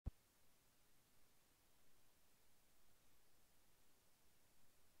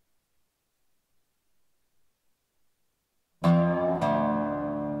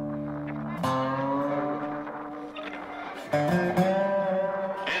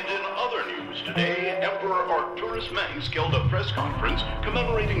Today, Emperor Arcturus Manx held a press conference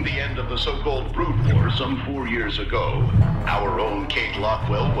commemorating the end of the so-called Brood War some 4 years ago. Our own Kate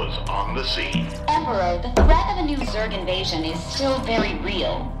Lockwell was on the scene. Emperor, the threat of a new Zerg invasion is still very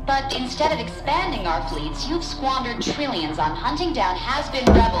real. But instead of expanding our fleets, you've squandered trillions on hunting down has-been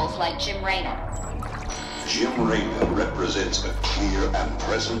rebels like Jim Raynor. Jim Raynor represents a clear and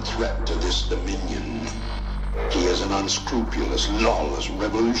present threat to this dominion. He is an unscrupulous, lawless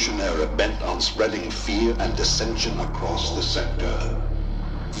revolutionary bent on spreading fear and dissension across the sector.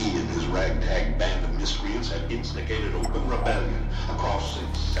 He and his ragtag band of miscreants have instigated open rebellion across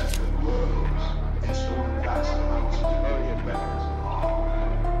 6 separate worlds and stolen vast amounts of civilian weapons and armor.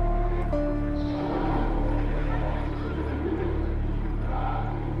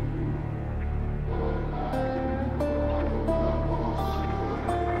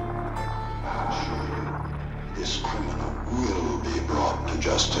 This criminal will be brought to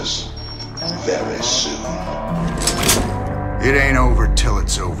justice very soon. It ain't over till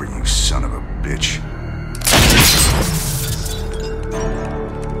it's over, you son of a bitch.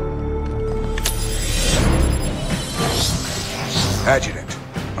 Adjutant,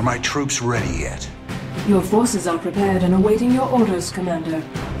 are my troops ready yet? Your forces are prepared and awaiting your orders, Commander.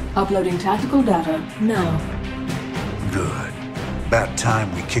 Uploading tactical data now. Good. About time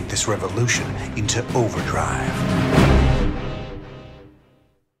we kick this revolution into overdrive.